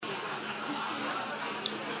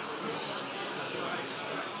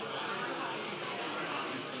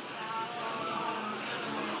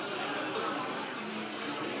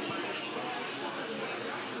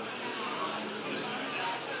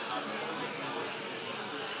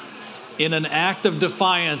In an act of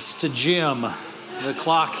defiance to Jim, the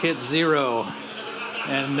clock hit 0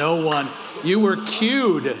 and no one. You were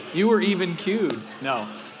cued. You were even cued. No.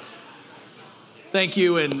 Thank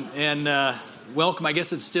you and welcome. I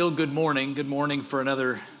guess it's still good morning. Good morning for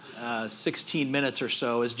another 16 minutes or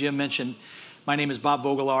so. As Jim mentioned, my name is Bob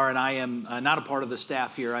Vogelaar, and I am not a part of the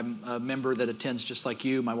staff here. I'm a member that attends just like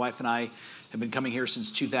you. My wife and I have been coming here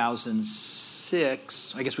since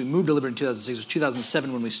 2006. I guess we moved to Liberty in 2006. It was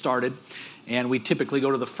 2007 when we started, and we typically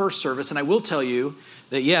go to the first service. And I will tell you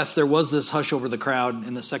that, yes, there was this hush over the crowd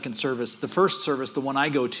in the second service. The first service, the one I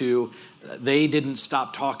go to, they didn't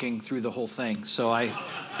stop talking through the whole thing. So I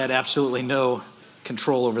had absolutely no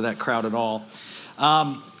control over that crowd at all.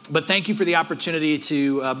 But thank you for the opportunity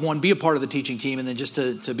to, one, be a part of the teaching team, and then just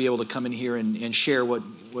to be able to come in here and share what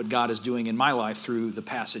God is doing in my life through the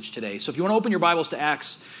passage today. So if you want to open your Bibles to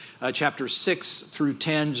Acts chapter 6 through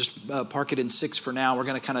 10, just park it in 6 for now. We're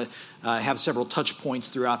going to kind of have several touch points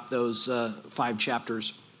throughout those 5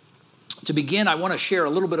 chapters. To begin, I want to share a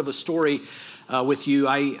little bit of a story with you.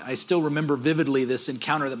 I still remember vividly this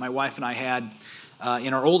encounter that my wife and I had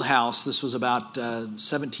in our old house. This was about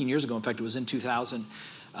 17 years ago. In fact, it was in 2000.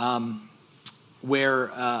 Where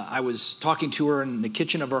I was talking to her in the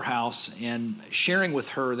kitchen of her house and sharing with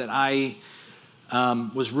her that I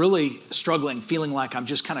was really struggling, feeling like I'm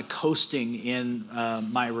just kind of coasting in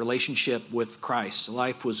my relationship with Christ.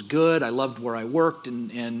 Life was good. I loved where I worked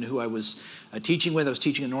and who I was teaching with. I was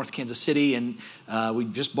teaching in North Kansas City, and we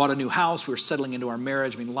just bought a new house. We were settling into our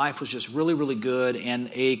marriage. I mean, life was just really, really good, and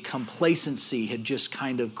a complacency had just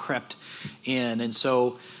kind of crept in. And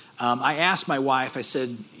so I asked my wife, I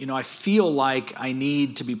said, I feel like I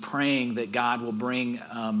need to be praying that God will bring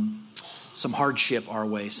some hardship our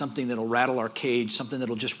way, something that'll rattle our cage, something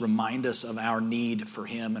that'll just remind us of our need for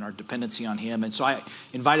Him and our dependency on Him. And so I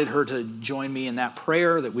invited her to join me in that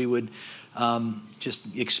prayer, that we would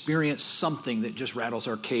just experience something that just rattles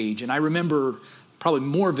our cage. And I remember probably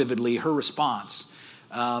more vividly her response,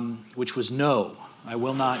 which was, "No, I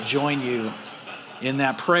will not join you in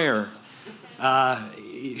that prayer."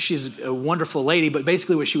 She's a wonderful lady, but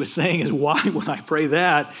basically what she was saying is, why would I pray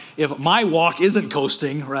that if my walk isn't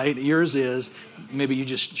coasting, right? Yours is. Maybe you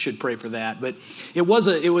just should pray for that. But it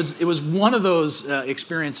was one of those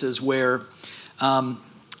experiences where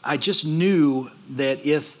I just knew that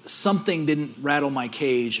if something didn't rattle my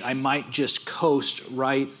cage, I might just coast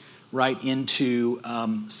right into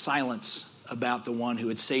silence about the one who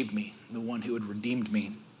had saved me, the one who had redeemed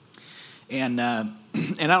me. And I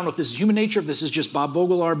don't know if this is human nature, if this is just Bob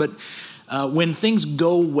Vogelaar, but when things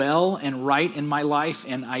go well and right in my life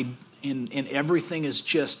and everything is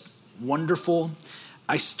just wonderful,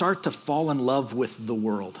 I start to fall in love with the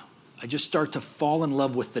world. I just start to fall in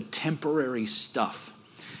love with the temporary stuff.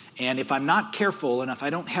 And if I'm not careful and if I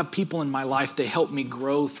don't have people in my life to help me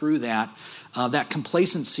grow through that, that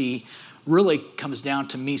complacency really comes down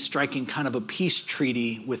to me striking kind of a peace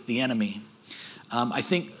treaty with the enemy. I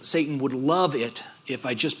think Satan would love it if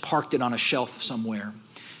I just parked it on a shelf somewhere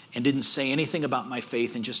and didn't say anything about my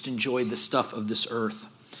faith and just enjoyed the stuff of this earth.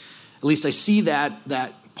 At least I see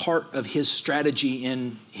that part of his strategy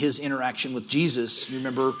in his interaction with Jesus. You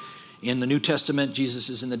remember in the New Testament, Jesus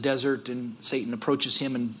is in the desert and Satan approaches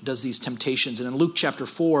him and does these temptations. And in Luke chapter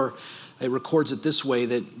 4, it records it this way,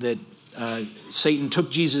 that Satan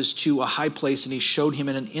took Jesus to a high place and he showed him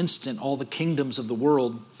in an instant all the kingdoms of the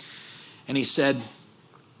world. And he said,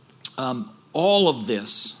 all of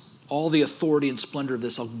this, all the authority and splendor of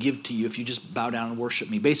this, I'll give to you if you just bow down and worship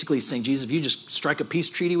me. Basically he's saying, Jesus, if you just strike a peace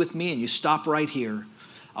treaty with me and you stop right here,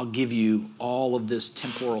 I'll give you all of this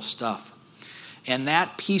temporal stuff. And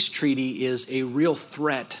that peace treaty is a real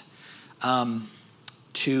threat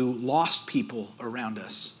to lost people around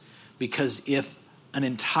us. Because if an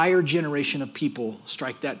entire generation of people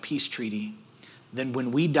strike that peace treaty, then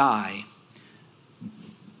when we die,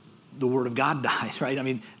 the word of God dies, right? I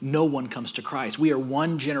mean, no one comes to Christ. We are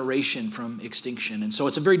one generation from extinction. And so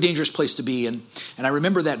it's a very dangerous place to be. And I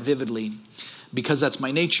remember that vividly because that's my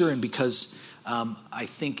nature and because I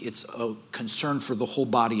think it's a concern for the whole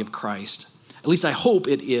body of Christ. At least I hope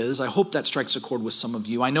it is. I hope that strikes a chord with some of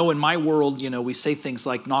you. I know in my world, we say things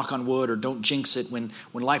like knock on wood or don't jinx it when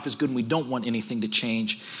life is good and we don't want anything to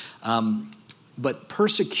change. But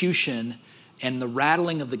persecution and the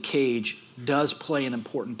rattling of the cage does play an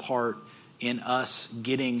important part in us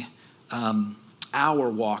getting our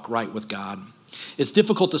walk right with God. It's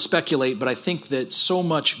difficult to speculate, but I think that so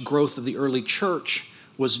much growth of the early church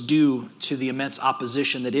was due to the immense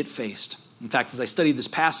opposition that it faced. In fact, as I studied this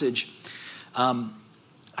passage,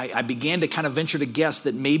 I I began to kind of venture to guess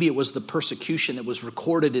that maybe it was the persecution that was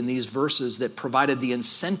recorded in these verses that provided the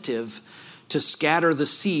incentive to scatter the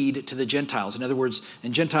seed to the Gentiles. In other words,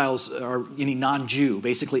 and Gentiles are any non-Jew,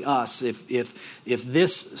 basically us. If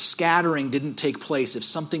this scattering didn't take place, if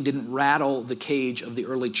something didn't rattle the cage of the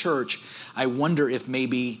early church, I wonder if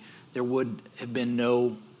maybe there would have been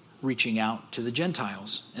no reaching out to the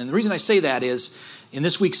Gentiles. And the reason I say that is, in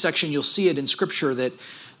this week's section, you'll see it in Scripture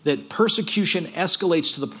that persecution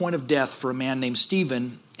escalates to the point of death for a man named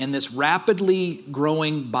Stephen, and this rapidly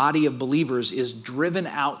growing body of believers is driven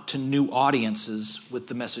out to new audiences with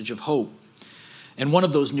the message of hope. And one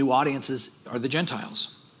of those new audiences are the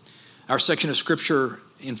Gentiles. Our section of Scripture,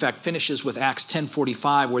 in fact, finishes with Acts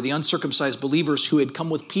 10:45, where the uncircumcised believers who had come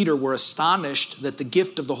with Peter were astonished that the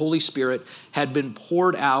gift of the Holy Spirit had been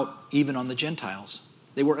poured out even on the Gentiles.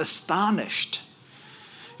 They were astonished.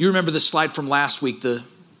 You remember this slide from last week. The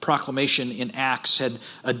proclamation in Acts had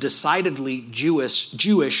a decidedly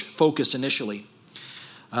Jewish focus initially.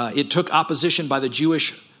 It took opposition by the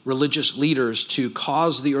Jewish religious leaders to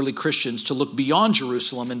cause the early Christians to look beyond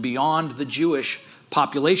Jerusalem and beyond the Jewish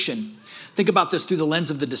population. Think about this through the lens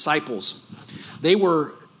of the disciples. They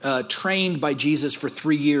were trained by Jesus for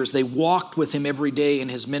 3 years. They walked with him every day in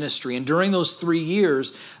his ministry. And during those 3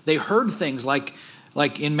 years, they heard things like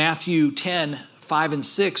in Matthew 10:5 and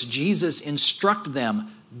 6, Jesus instructed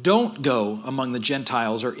them, don't go among the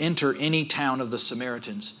Gentiles or enter any town of the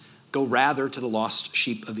Samaritans. Go rather to the lost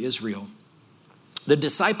sheep of Israel. The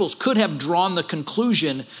disciples could have drawn the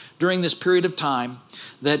conclusion during this period of time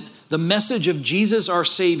that the message of Jesus, our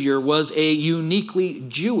Savior, was a uniquely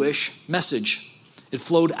Jewish message. It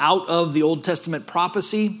flowed out of the Old Testament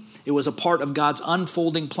prophecy. It was a part of God's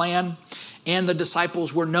unfolding plan. And the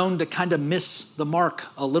disciples were known to kind of miss the mark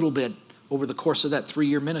a little bit over the course of that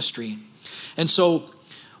 3-year ministry. And so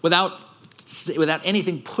without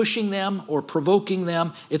anything pushing them or provoking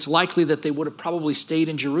them, it's likely that they would have probably stayed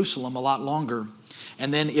in Jerusalem a lot longer.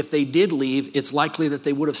 And then if they did leave, it's likely that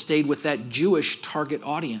they would have stayed with that Jewish target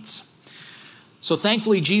audience. So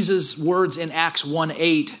thankfully, Jesus' words in Acts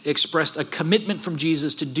 1:8 expressed a commitment from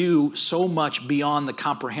Jesus to do so much beyond the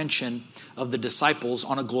comprehension of the disciples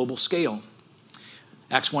on a global scale.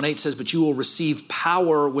 Acts 1:8 says, but you will receive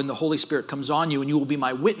power when the Holy Spirit comes on you, and you will be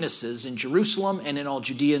my witnesses in Jerusalem and in all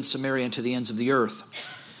Judea and Samaria and to the ends of the earth.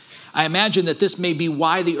 I imagine that this may be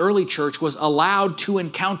why the early church was allowed to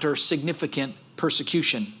encounter significant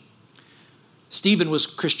persecution. Stephen was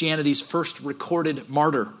Christianity's first recorded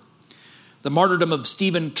martyr. The martyrdom of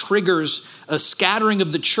Stephen triggers a scattering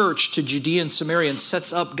of the church to Judea and Samaria and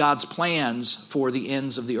sets up God's plans for the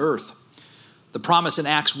ends of the earth. The promise in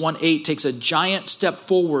Acts 1:8 takes a giant step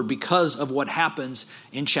forward because of what happens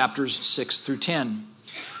in chapters 6 through 10.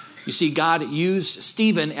 You see, God used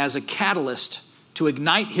Stephen as a catalyst to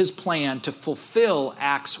ignite his plan to fulfill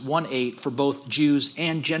Acts 1:8 for both Jews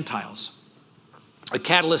and Gentiles. A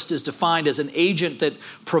catalyst is defined as an agent that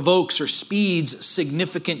provokes or speeds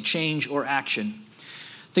significant change or action.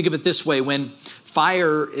 Think of it this way. When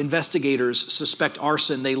fire investigators suspect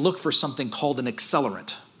arson, they look for something called an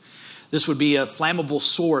accelerant. This would be a flammable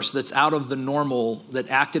source that's out of the normal that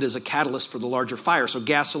acted as a catalyst for the larger fire. So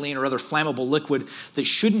gasoline or other flammable liquid that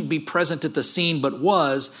shouldn't be present at the scene but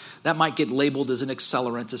was, that might get labeled as an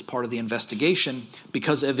accelerant as part of the investigation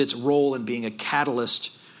because of its role in being a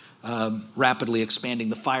catalyst rapidly expanding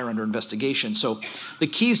the fire under investigation. So the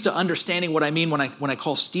keys to understanding what I mean when I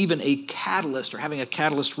call Stephen a catalyst or having a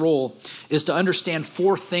catalyst role is to understand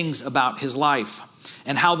 4 things about his life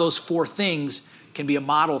and how those 4 things can be a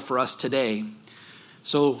model for us today.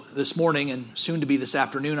 So this morning and soon to be this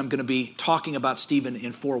afternoon, I'm going to be talking about Stephen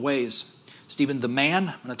in 4 ways. Stephen the man,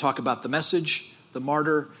 I'm going to talk about the message, the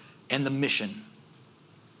martyr, and the mission.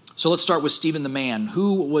 So let's start with Stephen the man.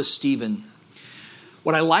 Who was Stephen?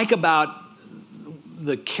 What I like about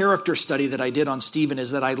the character study that I did on Stephen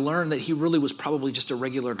is that I learned that he really was probably just a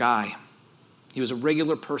regular guy. He was a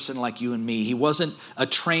regular person like you and me. He wasn't a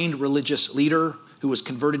trained religious leader who was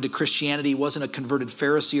converted to Christianity. He wasn't a converted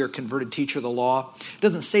Pharisee or converted teacher of the law. It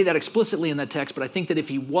doesn't say that explicitly in the text, but I think that if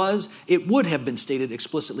he was, it would have been stated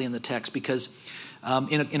explicitly in the text because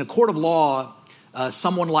in a court of law,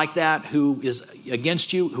 someone like that who is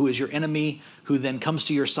against you, who is your enemy, who then comes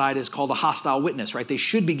to your side is called a hostile witness, right? They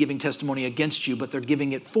should be giving testimony against you, but they're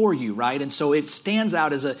giving it for you, right? And so it stands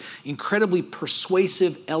out as an incredibly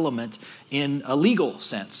persuasive element in a legal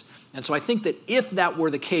sense. And so I think that if that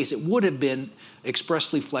were the case, it would have been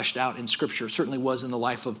expressly fleshed out in Scripture. It certainly was in the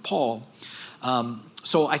life of Paul.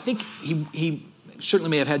 So I think he certainly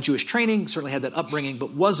may have had Jewish training, certainly had that upbringing,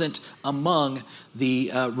 but wasn't among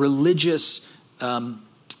the religious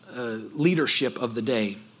leadership of the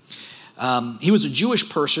day. He was a Jewish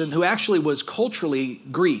person who actually was culturally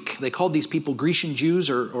Greek. They called these people Grecian Jews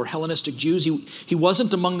or Hellenistic Jews. He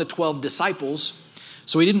wasn't among the 12 disciples,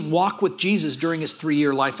 so he didn't walk with Jesus during his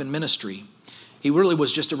 3-year life and ministry. He really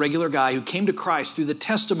was just a regular guy who came to Christ through the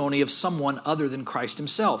testimony of someone other than Christ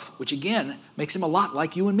himself, which again makes him a lot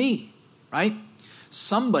like you and me, right?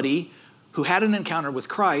 Somebody who had an encounter with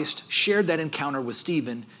Christ shared that encounter with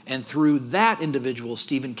Stephen, and through that individual,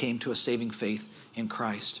 Stephen came to a saving faith in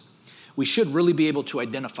Christ. We should really be able to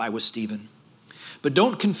identify with Stephen. But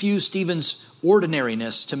don't confuse Stephen's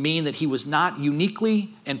ordinariness to mean that he was not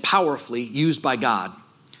uniquely and powerfully used by God.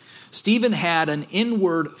 Stephen had an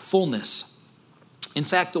inward fullness. In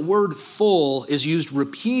fact, the word full is used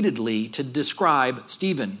repeatedly to describe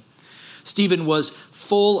Stephen. Stephen was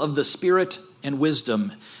full of the Spirit and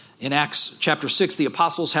wisdom. In Acts chapter 6, the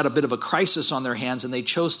apostles had a bit of a crisis on their hands, and they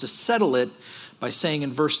chose to settle it by saying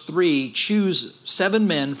in verse 3, "Choose 7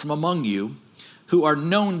 men from among you who are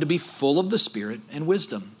known to be full of the Spirit and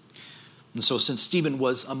wisdom." And so since Stephen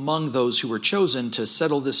was among those who were chosen to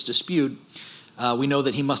settle this dispute, we know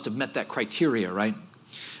that he must have met that criteria, right?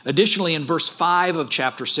 Additionally, in verse 5 of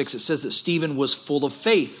chapter 6, it says that Stephen was full of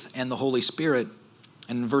faith and the Holy Spirit.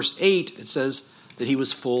 And in verse 8, it says that he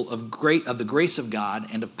was full of the grace of God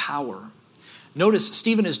and of power. Notice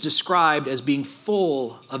Stephen is described as being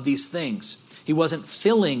full of these things. He wasn't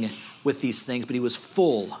filling with these things, but he was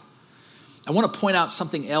full. I want to point out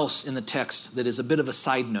something else in the text that is a bit of a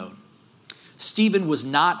side note. Stephen was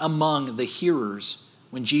not among the hearers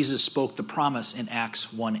when Jesus spoke the promise in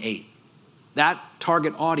Acts 1:8. That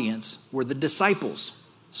target audience were the disciples,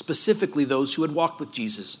 specifically those who had walked with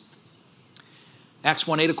Jesus. Acts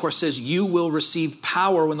 1:8, of course, says, "You will receive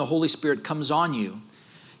power when the Holy Spirit comes on you."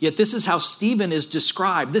 Yet this is how Stephen is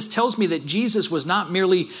described. This tells me that Jesus was not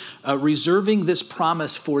merely reserving this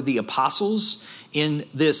promise for the apostles in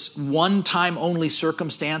this one-time only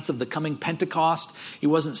circumstance of the coming Pentecost. He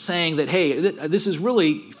wasn't saying that, hey, this is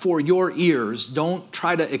really for your ears. Don't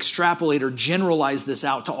try to extrapolate or generalize this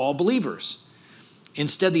out to all believers.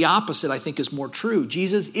 Instead, the opposite, I think, is more true.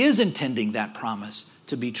 Jesus is intending that promise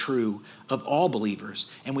to be true of all believers.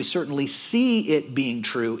 And we certainly see it being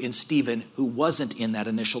true in Stephen, who wasn't in that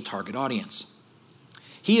initial target audience.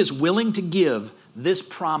 He is willing to give this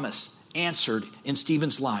promise answered in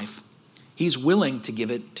Stephen's life. He's willing to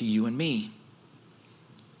give it to you and me.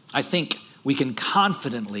 I think we can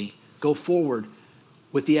confidently go forward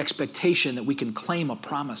with the expectation that we can claim a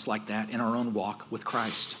promise like that in our own walk with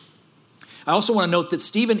Christ. I also want to note that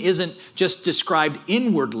Stephen isn't just described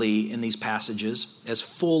inwardly in these passages as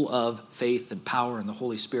full of faith and power and the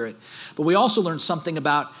Holy Spirit, but we also learn something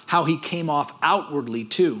about how he came off outwardly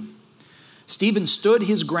too. Stephen stood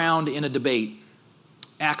his ground in a debate.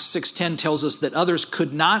 Acts 6:10 tells us that others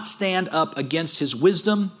could not stand up against his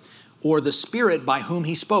wisdom or the Spirit by whom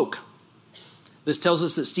he spoke. This tells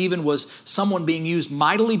us that Stephen was someone being used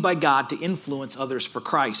mightily by God to influence others for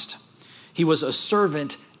Christ. He was a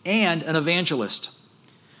servant and an evangelist.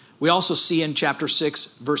 We also see in chapter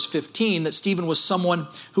 6, verse 15, that Stephen was someone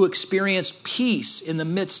who experienced peace in the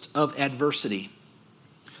midst of adversity.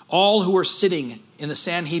 All who were sitting in the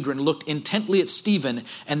Sanhedrin looked intently at Stephen,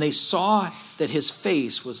 and they saw that his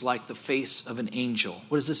face was like the face of an angel.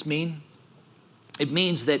 What does this mean? It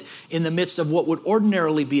means that in the midst of what would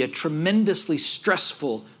ordinarily be a tremendously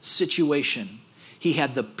stressful situation, he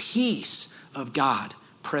had the peace of God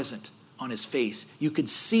present on his face. You could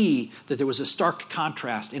see that there was a stark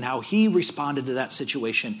contrast in how he responded to that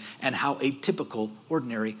situation and how a typical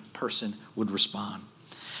ordinary person would respond.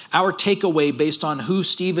 Our takeaway based on who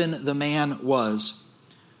Stephen the man was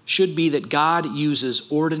should be that God uses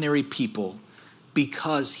ordinary people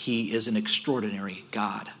because he is an extraordinary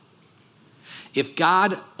God. If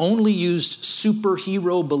God only used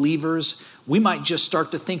superhero believers, we might just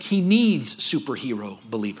start to think he needs superhero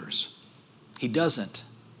believers. He doesn't.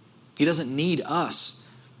 He doesn't need us.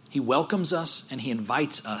 He welcomes us and he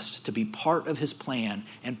invites us to be part of his plan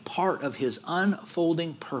and part of his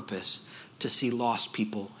unfolding purpose to see lost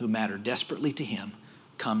people who matter desperately to him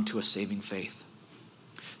come to a saving faith.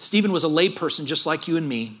 Stephen was a layperson just like you and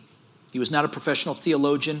me. He was not a professional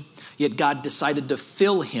theologian, yet God decided to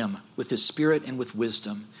fill him with his Spirit and with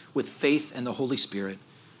wisdom, with faith and the Holy Spirit,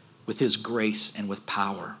 with his grace and with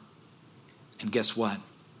power. And guess what?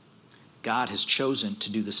 God has chosen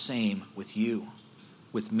to do the same with you,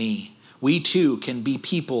 with me. We too can be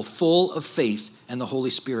people full of faith and the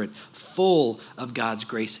Holy Spirit, full of God's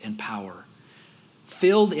grace and power,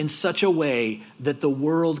 filled in such a way that the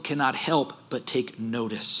world cannot help but take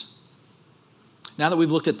notice. Now that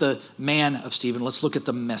we've looked at the man of Stephen, let's look at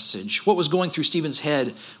the message. What was going through Stephen's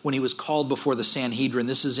head when he was called before the Sanhedrin?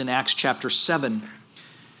 This is in Acts chapter 7.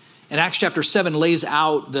 And Acts chapter 7 lays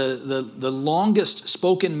out the longest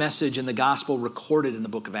spoken message in the gospel recorded in the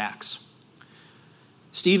book of Acts.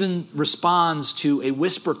 Stephen responds to a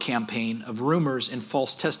whisper campaign of rumors and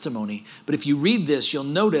false testimony. But if you read this, you'll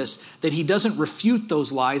notice that he doesn't refute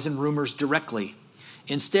those lies and rumors directly.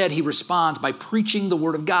 Instead, he responds by preaching the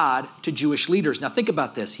word of God to Jewish leaders. Now think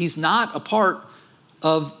about this. He's not a part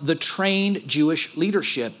of the trained Jewish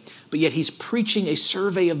leadership, but yet he's preaching a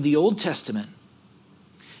survey of the Old Testament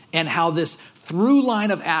and how this through line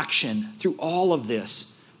of action through all of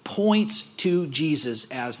this points to Jesus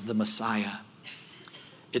as the Messiah.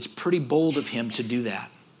 It's pretty bold of him to do that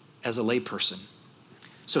as a layperson.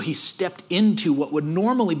 So he stepped into what would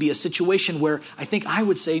normally be a situation where I think I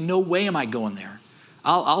would say, no way am I going there.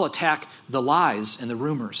 I'll attack the lies and the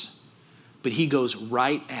rumors. But he goes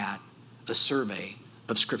right at a survey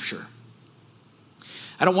of Scripture.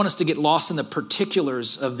 I don't want us to get lost in the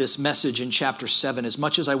particulars of this message in chapter 7 as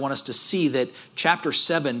much as I want us to see that chapter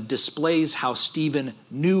 7 displays how Stephen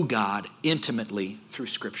knew God intimately through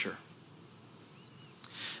Scripture.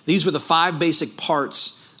 These were the 5 basic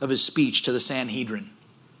parts of his speech to the Sanhedrin.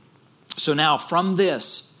 So now from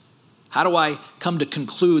this, how do I come to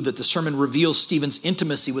conclude that the sermon reveals Stephen's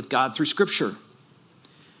intimacy with God through Scripture?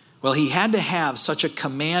 Well, he had to have such a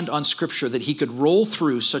command on Scripture that he could roll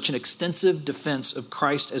through such an extensive defense of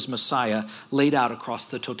Christ as Messiah laid out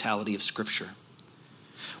across the totality of Scripture.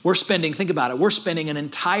 Think about it, we're spending an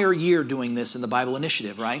entire year doing this in the Bible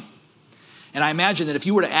Initiative, right? And I imagine that if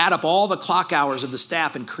you were to add up all the clock hours of the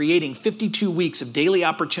staff in creating 52 weeks of daily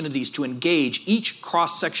opportunities to engage each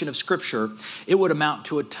cross-section of Scripture, it would amount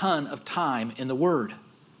to a ton of time in the Word.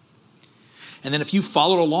 And then if you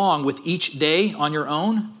followed along with each day on your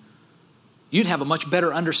own, you'd have a much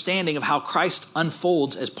better understanding of how Christ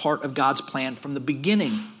unfolds as part of God's plan from the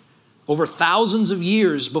beginning, over thousands of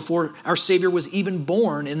years before our Savior was even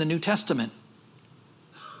born in the New Testament.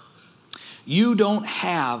 You don't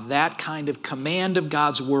have that kind of command of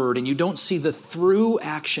God's word, and you don't see the through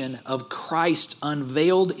action of Christ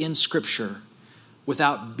unveiled in Scripture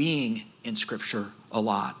without being in Scripture a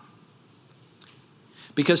lot.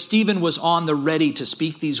 Because Stephen was on the ready to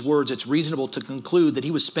speak these words, it's reasonable to conclude that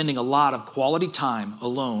he was spending a lot of quality time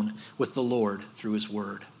alone with the Lord through his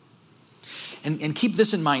word. And keep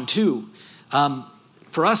this in mind too.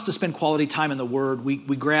 For us to spend quality time in the Word, we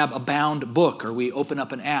grab a bound book or we open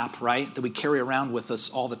up an app, right, that we carry around with us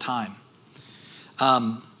all the time.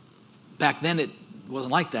 Back then, it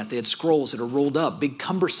wasn't like that. They had scrolls that are rolled up, big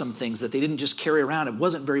cumbersome things that they didn't just carry around. It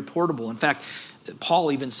wasn't very portable. In fact,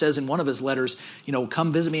 Paul even says in one of his letters,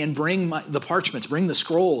 come visit me and bring the parchments, bring the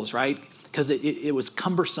scrolls, right? Because it was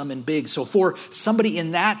cumbersome and big. So for somebody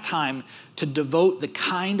in that time to devote the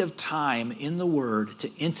kind of time in the Word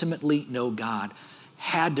to intimately know God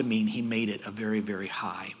had to mean he made it a very, very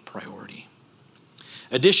high priority.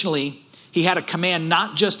 Additionally, he had a command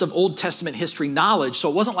not just of Old Testament history knowledge, so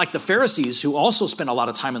it wasn't like the Pharisees who also spent a lot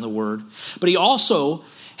of time in the Word, but he also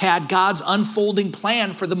had God's unfolding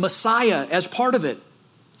plan for the Messiah as part of it.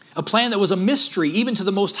 A plan that was a mystery even to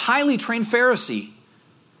the most highly trained Pharisee.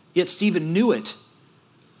 Yet Stephen knew it,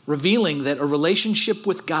 revealing that a relationship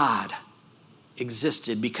with God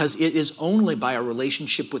existed because it is only by a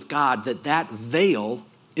relationship with God that veil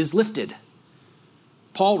is lifted.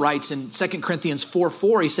 Paul writes in 2 Corinthians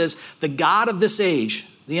 4:4, he says, the God of this age,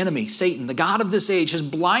 the enemy, Satan, the God of this age has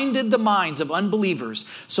blinded the minds of unbelievers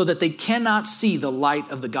so that they cannot see the light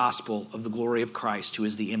of the gospel of the glory of Christ, who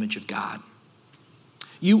is the image of God.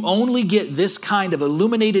 You only get this kind of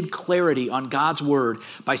illuminated clarity on God's word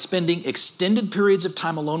by spending extended periods of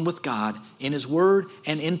time alone with God in his word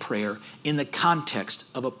and in prayer in the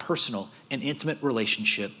context of a personal and intimate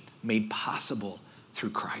relationship made possible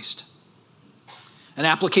through Christ. An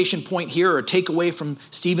application point here, or a takeaway from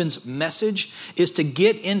Stephen's message, is to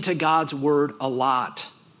get into God's word a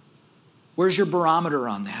lot. Where's your barometer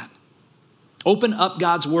on that? Open up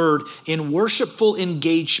God's word in worshipful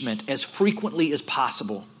engagement as frequently as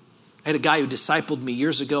possible. I had a guy who discipled me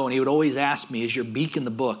years ago, and he would always ask me, is your beak in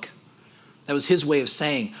the book? That was his way of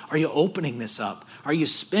saying, are you opening this up? Are you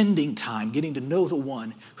spending time getting to know the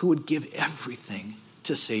one who would give everything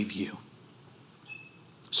to save you?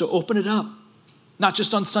 So open it up. Not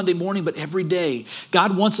just on Sunday morning, but every day.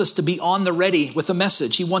 God wants us to be on the ready with a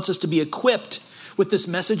message. He wants us to be equipped with this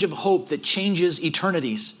message of hope that changes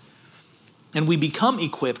eternities. And we become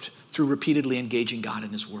equipped through repeatedly engaging God in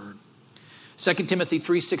his word. 2 Timothy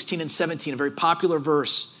 3:16 and 17, a very popular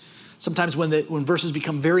verse, Sometimes when verses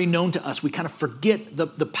become very known to us, we kind of forget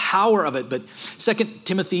the power of it. But 2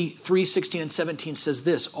 Timothy 3:16 and 17 says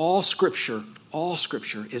this, all scripture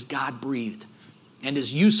is God-breathed and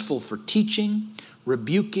is useful for teaching,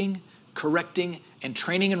 rebuking, correcting, and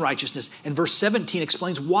training in righteousness. And verse 17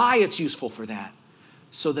 explains why it's useful for that,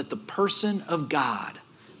 so that the person of God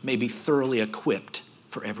may be thoroughly equipped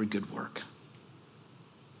for every good work.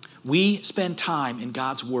 We spend time in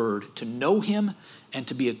God's word to know him and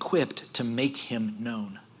to be equipped to make him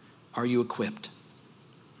known. Are you equipped?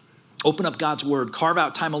 Open up God's word, carve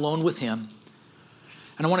out time alone with him.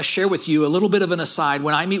 And I want to share with you a little bit of an aside.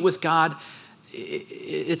 When I meet with God,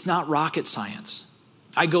 it's not rocket science.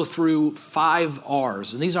 I go through 5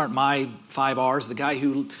 R's, and these aren't my 5 R's. The guy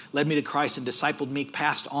who led me to Christ and discipled me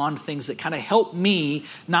passed on things that kind of help me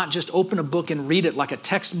not just open a book and read it like a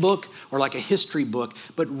textbook or like a history book,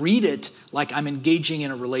 but read it like I'm engaging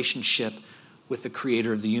in a relationship with the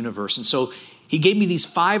creator of the universe. And so he gave me these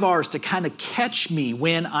 5 R's to kind of catch me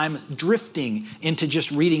when I'm drifting into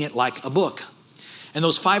just reading it like a book. And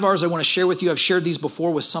those 5 R's I want to share with you. I've shared these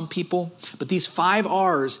before with some people, but these 5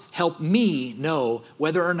 R's help me know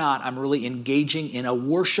whether or not I'm really engaging in a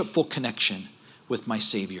worshipful connection with my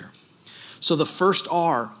Savior. So the first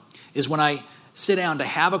R is when I sit down to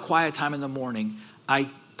have a quiet time in the morning, I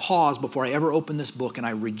pause before I ever open this book and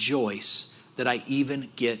I rejoice that I even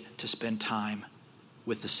get to spend time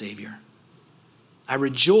with the Savior. I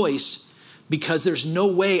rejoice because there's no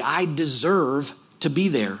way I deserve to be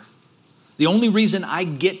there. The only reason I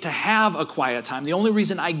get to have a quiet time, the only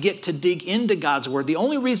reason I get to dig into God's word, the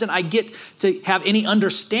only reason I get to have any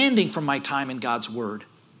understanding from my time in God's word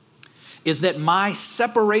is that my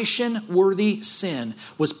separation-worthy sin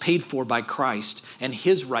was paid for by Christ, and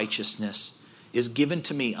his righteousness is given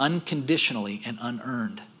to me unconditionally and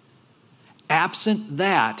unearned. Absent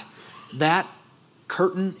that, that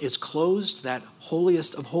curtain is closed, that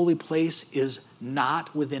holiest of holy place is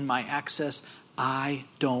not within my access. I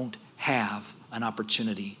don't have an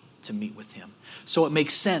opportunity to meet with him. So it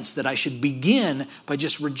makes sense that I should begin by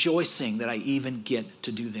just rejoicing that I even get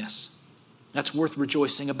to do this. That's worth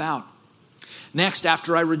rejoicing about. Next,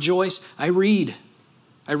 after I rejoice, I read.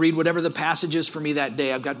 I read whatever the passage is for me that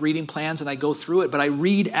day. I've got reading plans and I go through it, but I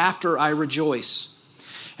read after I rejoice.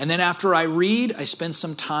 And then after I read, I spend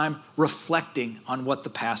some time reflecting on what the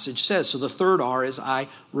passage says. So the third R is I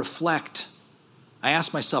reflect. I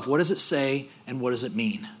ask myself, what does it say and what does it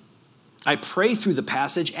mean? I pray through the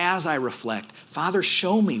passage as I reflect. Father,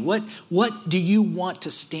 show me. What do you want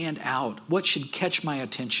to stand out? What should catch my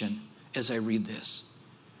attention as I read this?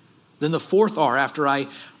 Then the fourth R, after I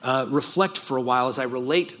reflect for a while, is I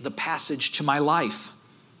relate the passage to my life.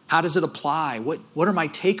 How does it apply? What are my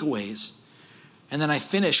takeaways? And then I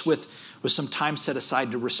finish with some time set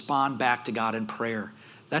aside to respond back to God in prayer.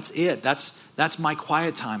 That's it. That's my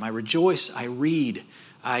quiet time. I rejoice, I read,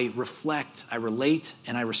 I reflect, I relate,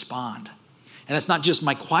 and I respond. And that's not just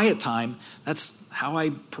my quiet time. That's how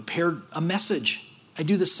I prepared a message. I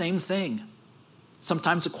do the same thing.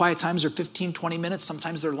 Sometimes the quiet times are 15, 20 minutes.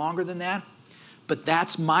 Sometimes they're longer than that. But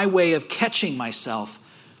that's my way of catching myself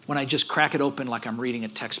when I just crack it open like I'm reading a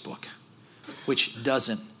textbook, which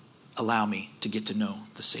doesn't allow me to get to know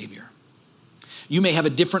the Savior. You may have a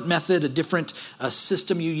different method, a different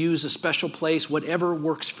system you use, a special place. Whatever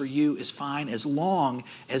works for you is fine, as long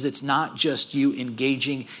as it's not just you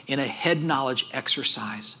engaging in a head knowledge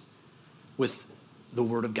exercise with the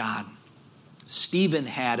Word of God. Stephen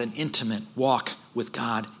had an intimate walk with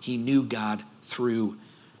God. He knew God through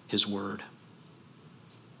his Word.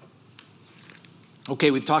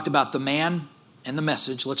 Okay, we've talked about the man and the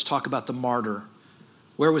message. Let's talk about the martyr.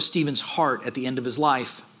 Where was Stephen's heart at the end of his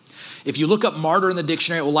life? If you look up martyr in the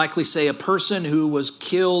dictionary, it will likely say a person who was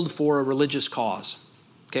killed for a religious cause,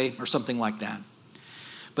 okay, or something like that.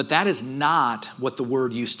 But that is not what the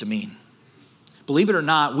word used to mean. Believe it or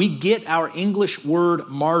not, we get our English word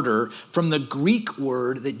martyr from the Greek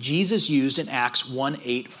word that Jesus used in Acts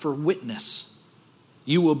 1:8 for witness.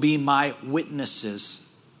 You will be my witnesses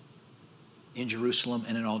in Jerusalem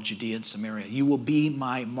and in all Judea and Samaria. You will be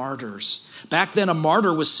my martyrs. Back then, a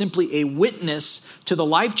martyr was simply a witness to the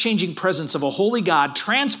life-changing presence of a holy God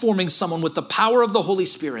transforming someone with the power of the Holy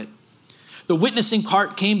Spirit. The witnessing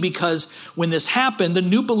part came because when this happened, the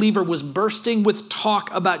new believer was bursting with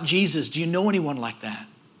talk about Jesus. Do you know anyone like that?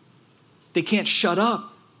 They can't shut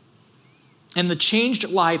up. And the changed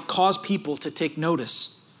life caused people to take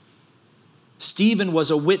notice. Stephen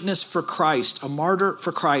was a witness for Christ, a martyr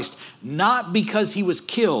for Christ, not because he was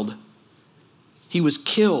killed. He was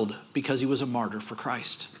killed because he was a martyr for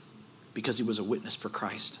Christ, because he was a witness for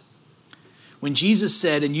Christ. When Jesus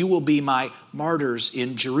said, and you will be my martyrs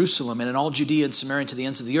in Jerusalem and in all Judea and Samaria and to the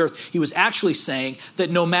ends of the earth, he was actually saying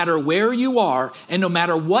that no matter where you are and no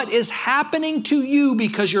matter what is happening to you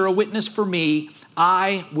because you're a witness for me,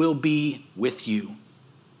 I will be with you.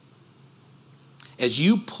 As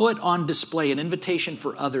you put on display an invitation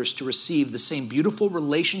for others to receive the same beautiful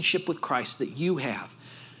relationship with Christ that you have,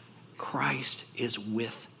 Christ is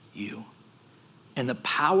with you. And the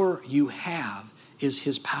power you have is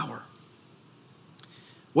his power.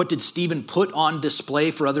 What did Stephen put on display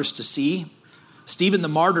for others to see? Stephen the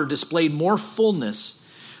martyr displayed more fullness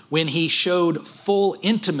when he showed full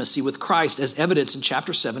intimacy with Christ, as evidenced in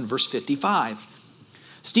chapter 7, verse 55.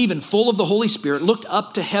 Stephen, full of the Holy Spirit, looked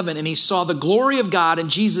up to heaven and he saw the glory of God and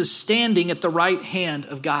Jesus standing at the right hand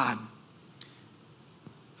of God.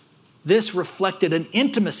 This reflected an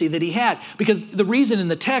intimacy that he had. Because the reason in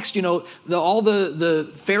the text, all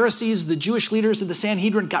the Pharisees, the Jewish leaders of the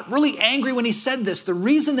Sanhedrin got really angry when he said this. The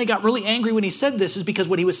reason they got really angry when he said this is because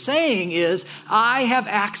what he was saying is, I have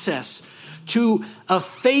access to a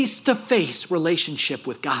face-to-face relationship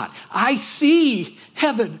with God. I see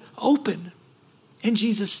heaven open and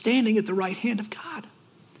Jesus standing at the right hand of God.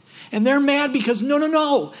 And they're mad because,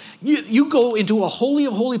 no. You go into a holy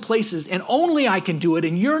of holy places and only I can do it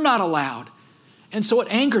and you're not allowed. And so it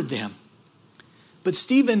angered them. But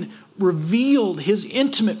Stephen revealed his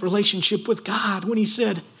intimate relationship with God when he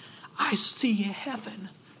said, I see heaven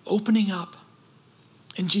opening up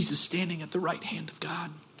and Jesus standing at the right hand of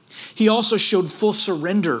God. He also showed full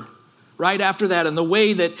surrender right after that in the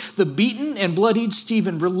way that the beaten and bloodied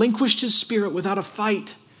Stephen relinquished his spirit without a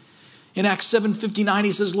fight. In Acts 7:59,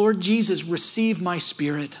 he says, Lord Jesus, receive my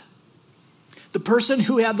spirit. The person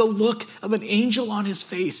who had the look of an angel on his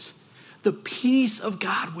face, the peace of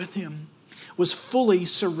God with him, was fully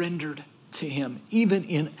surrendered to him, even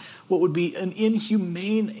in what would be an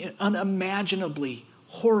inhumane, unimaginably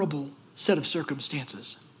horrible set of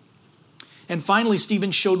circumstances. And finally,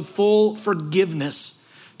 Stephen showed full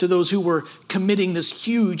forgiveness to those who were committing this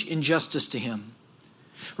huge injustice to him.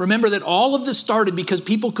 Remember that all of this started because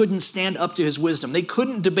people couldn't stand up to his wisdom. They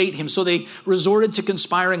couldn't debate him, so they resorted to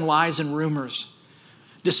conspiring lies and rumors.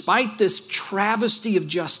 Despite this travesty of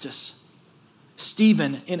justice,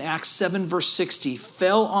 Stephen, in Acts 7, verse 60,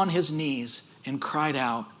 fell on his knees and cried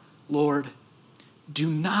out, Lord, do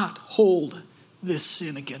not hold this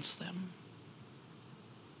sin against them.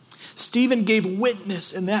 Stephen gave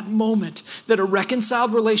witness in that moment that a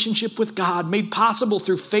reconciled relationship with God, made possible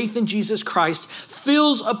through faith in Jesus Christ,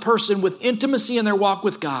 fills a person with intimacy in their walk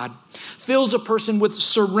with God, fills a person with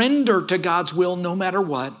surrender to God's will no matter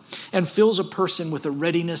what, and fills a person with a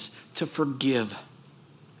readiness to forgive.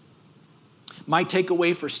 My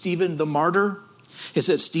takeaway for Stephen the martyr is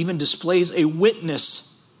that Stephen displays as a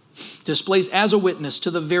witness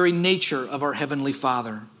to the very nature of our Heavenly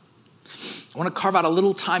Father. I want to carve out a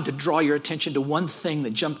little time to draw your attention to one thing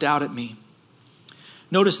that jumped out at me.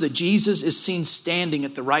 Notice that Jesus is seen standing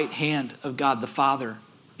at the right hand of God the Father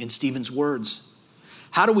in Stephen's words.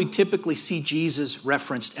 How do we typically see Jesus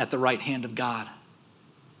referenced at the right hand of God?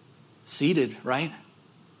 Seated, right?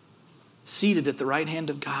 Seated at the right hand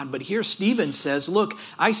of God. But here Stephen says, look,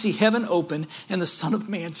 I see heaven open and the Son of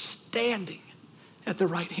Man standing at the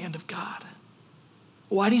right hand of God.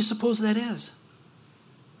 Why do you suppose that is?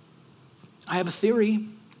 I have a theory.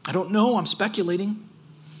 I don't know. I'm speculating.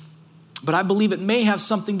 But I believe it may have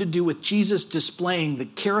something to do with Jesus displaying the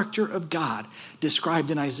character of God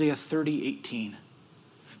described in Isaiah 30:18.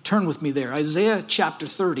 Turn with me there. Isaiah chapter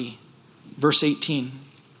 30, verse 18.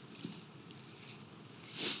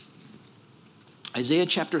 Isaiah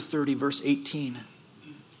chapter 30, verse 18.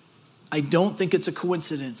 I don't think it's a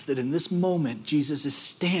coincidence that in this moment, Jesus is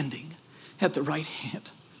standing at the right hand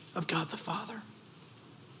of God the Father.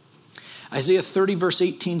 Isaiah 30, verse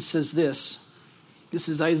 18 says this. This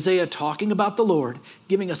is Isaiah talking about the Lord,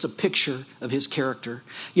 giving us a picture of his character.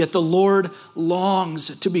 Yet the Lord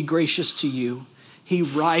longs to be gracious to you. He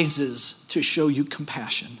rises to show you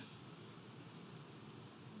compassion.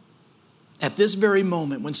 At this very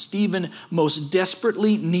moment, when Stephen most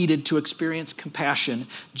desperately needed to experience compassion,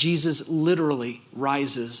 Jesus literally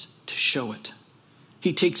rises to show it.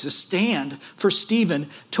 He takes a stand for Stephen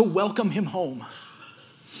to welcome him home.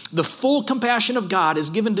 The full compassion of God is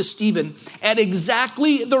given to Stephen at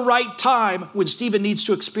exactly the right time when Stephen needs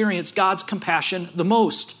to experience God's compassion the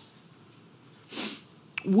most.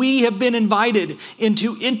 We have been invited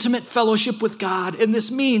into intimate fellowship with God, and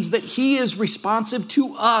this means that he is responsive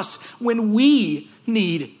to us when we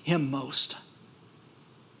need him most.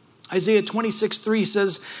 Isaiah 26:3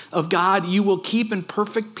 says of God, you will keep in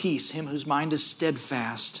perfect peace him whose mind is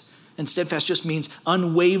steadfast And steadfast just means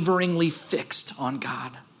unwaveringly fixed on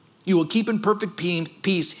God. You will keep in perfect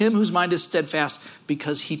peace him whose mind is steadfast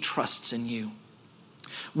because he trusts in you.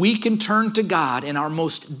 We can turn to God in our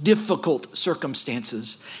most difficult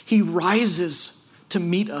circumstances. He rises to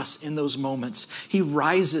meet us in those moments. He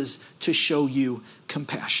rises to show you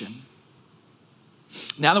compassion.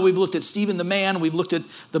 Now that we've looked at Stephen the man, we've looked at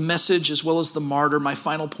the message as well as the martyr, my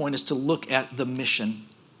final point is to look at the mission.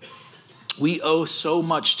 We owe so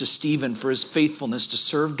much to Stephen for his faithfulness to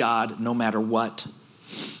serve God no matter what.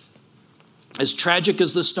 As tragic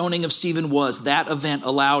as the stoning of Stephen was, that event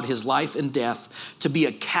allowed his life and death to be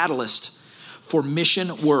a catalyst for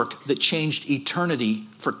mission work that changed eternity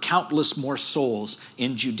for countless more souls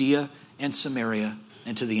in Judea and Samaria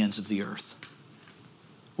and to the ends of the earth.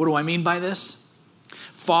 What do I mean by this?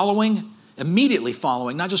 Immediately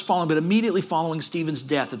following Stephen's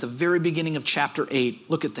death at the very beginning of chapter 8,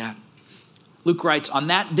 look at that. Luke writes, on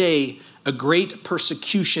that day, a great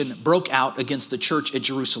persecution broke out against the church at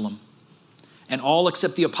Jerusalem, and all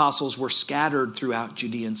except the apostles were scattered throughout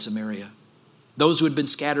Judea and Samaria. Those who had been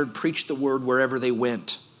scattered preached the word wherever they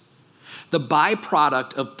went. The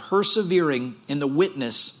byproduct of persevering in the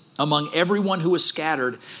witness among everyone who was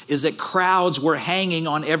scattered is that crowds were hanging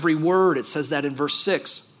on every word. It says that in verse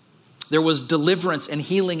 6. There was deliverance and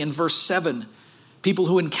healing in verse 7. People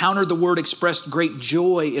who encountered the word expressed great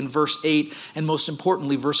joy in verse 8. And most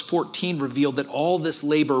importantly, verse 14 revealed that all this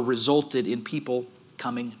labor resulted in people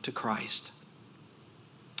coming to Christ.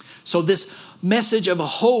 So this message of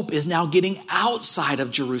hope is now getting outside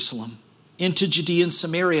of Jerusalem into Judea and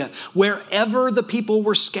Samaria. Wherever the people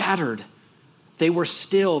were scattered, they were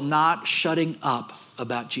still not shutting up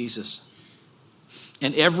about Jesus.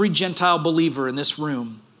 And every Gentile believer in this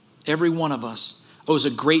room, every one of us, owes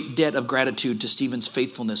a great debt of gratitude to Stephen's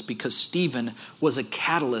faithfulness because Stephen was a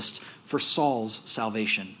catalyst for Saul's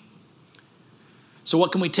salvation. So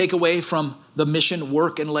what can we take away from the mission,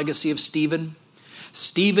 work, and legacy of Stephen?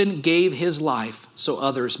 Stephen gave his life so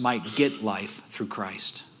others might get life through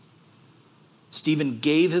Christ. Stephen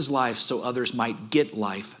gave his life so others might get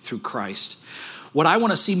life through Christ. What I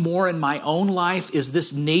want to see more in my own life is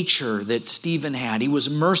this nature that Stephen had. He was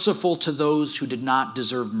merciful to those who did not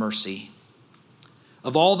deserve mercy.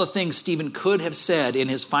 Of all the things Stephen could have said in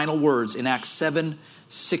his final words in Acts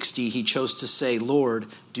 7:60, he chose to say, Lord,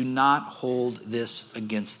 do not hold this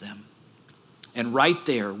against them. And right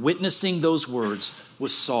there, witnessing those words,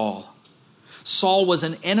 was Saul. Saul was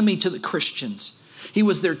an enemy to the Christians. He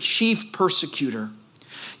was their chief persecutor.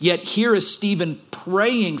 Yet here is Stephen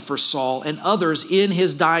praying for Saul and others in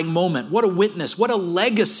his dying moment. What a witness, what a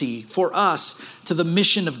legacy for us to the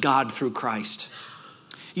mission of God through Christ.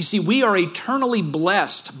 You see, we are eternally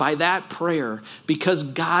blessed by that prayer because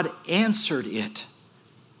God answered it.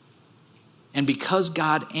 And because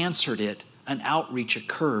God answered it, an outreach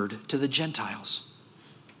occurred to the Gentiles.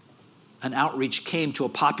 An outreach came to a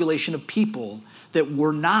population of people that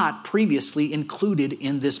were not previously included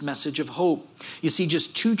in this message of hope. You see,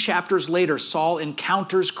 just 2 chapters later, Saul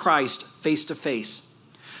encounters Christ face to face.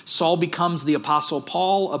 Saul becomes the Apostle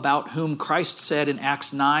Paul, about whom Christ said in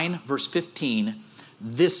Acts 9, verse 15,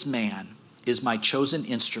 this man is my chosen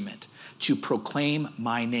instrument to proclaim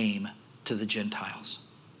my name to the Gentiles.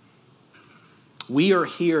 We are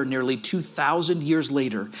here nearly 2,000 years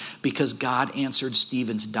later because God answered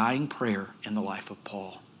Stephen's dying prayer in the life of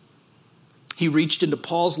Paul. He reached into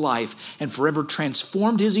Paul's life and forever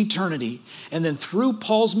transformed his eternity. And then through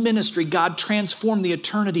Paul's ministry, God transformed the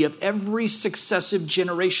eternity of every successive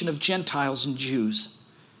generation of Gentiles and Jews.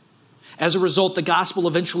 As a result, the gospel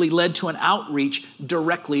eventually led to an outreach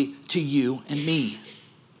directly to you and me.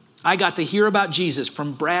 I got to hear about Jesus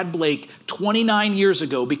from Brad Blake 29 years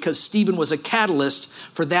ago because Stephen was a catalyst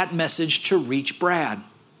for that message to reach Brad.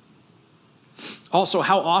 Also,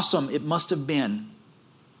 how awesome it must have been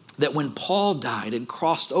that when Paul died and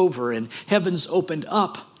crossed over and heavens opened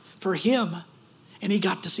up for him and he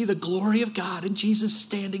got to see the glory of God and Jesus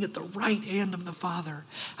standing at the right hand of the Father.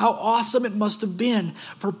 How awesome it must have been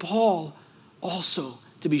for Paul also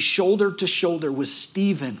to be shoulder to shoulder with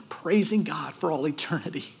Stephen, praising God for all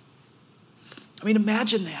eternity. I mean,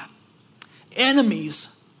 imagine that.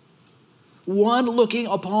 Enemies, one looking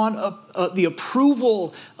upon the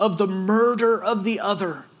approval of the murder of the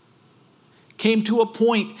other, came to a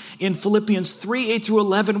point in Philippians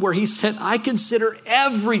 3:8-11 where he said, I consider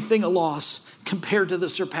everything a loss compared to the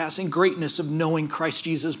surpassing greatness of knowing Christ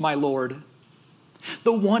Jesus my Lord,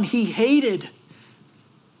 the one he hated.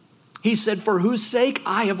 He said, for whose sake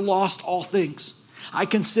I have lost all things. I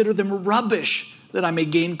consider them rubbish that I may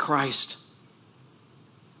gain Christ.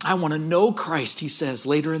 I want to know Christ, he says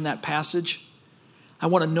later in that passage. I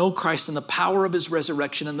want to know Christ and the power of his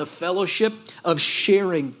resurrection and the fellowship of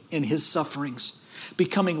sharing in his sufferings,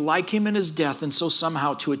 becoming like him in his death, and so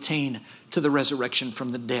somehow to attain to the resurrection from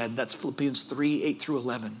the dead. That's Philippians 3, 8 through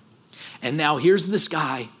 11. And now here's this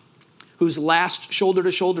guy whose last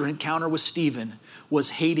shoulder-to-shoulder encounter with Stephen was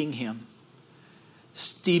hating him,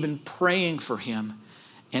 Stephen praying for him,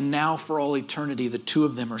 and now for all eternity, the two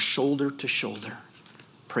of them are shoulder to shoulder,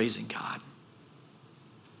 praising God.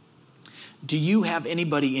 Do you have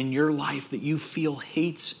anybody in your life that you feel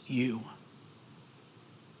hates you?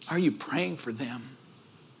 Are you praying for them?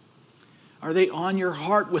 Are they on your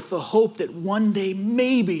heart with the hope that one day,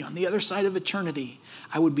 maybe on the other side of eternity,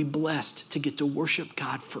 I would be blessed to get to worship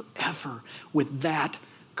God forever with that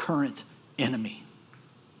current enemy?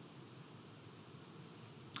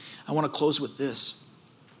 I want to close with this.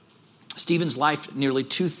 Stephen's life nearly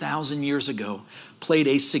 2,000 years ago played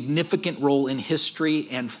a significant role in history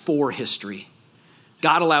and for history.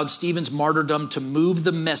 God allowed Stephen's martyrdom to move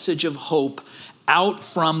the message of hope out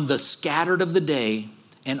from the scattered of the day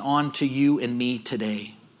and on to you and me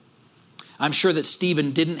today. I'm sure that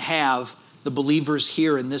Stephen didn't have the believers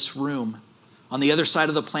here in this room on the other side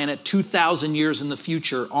of the planet 2,000 years in the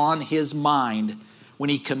future on his mind when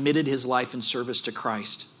he committed his life in service to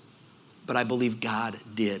Christ. But I believe God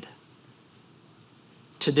did.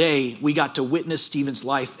 Today, we got to witness Stephen's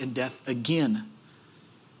life and death again.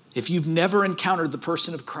 If you've never encountered the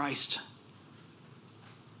person of Christ,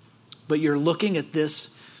 but you're looking at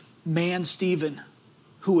this man, Stephen,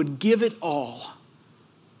 who would give it all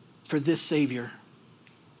for this Savior,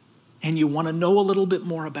 and you want to know a little bit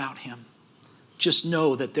more about him, just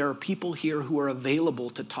know that there are people here who are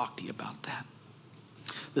available to talk to you about that.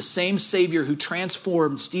 The same Savior who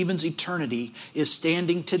transformed Stephen's eternity is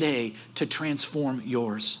standing today to transform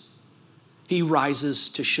yours. He rises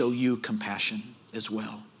to show you compassion as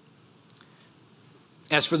well.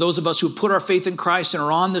 As for those of us who put our faith in Christ and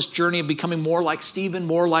are on this journey of becoming more like Stephen,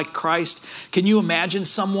 more like Christ, can you imagine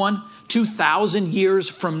someone 2,000 years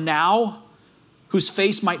from now whose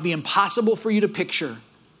face might be impossible for you to picture?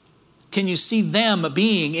 Can you see them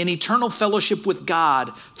being in eternal fellowship with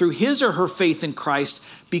God through his or her faith in Christ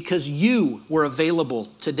because you were available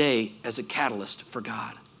today as a catalyst for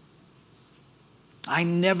God? I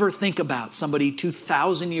never think about somebody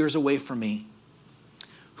 2,000 years away from me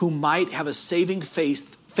who might have a saving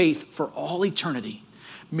faith for all eternity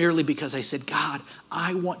merely because I said, God,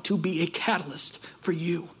 I want to be a catalyst for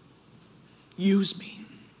you. Use me.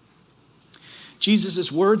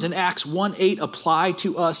 Jesus' words in Acts 1:8 apply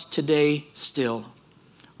to us today still.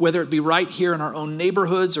 Whether it be right here in our own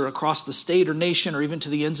neighborhoods or across the state or nation or even to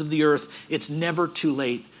the ends of the earth, it's never too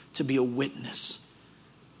late to be a witness,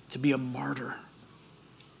 to be a martyr.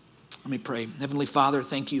 Let me pray. Heavenly Father,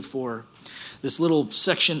 thank you for this little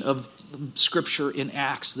section of Scripture in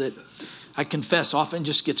Acts that I confess often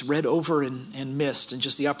just gets read over and missed, and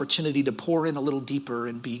just the opportunity to pour in a little deeper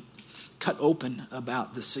and be cut open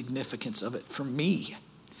about the significance of it for me,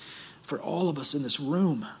 for all of us in this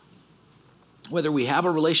room. Whether we have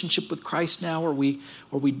a relationship with Christ now or we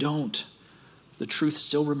don't, the truth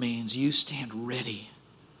still remains. You stand ready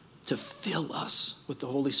to fill us with the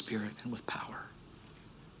Holy Spirit and with power.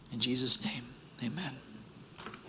 In Jesus' name, amen.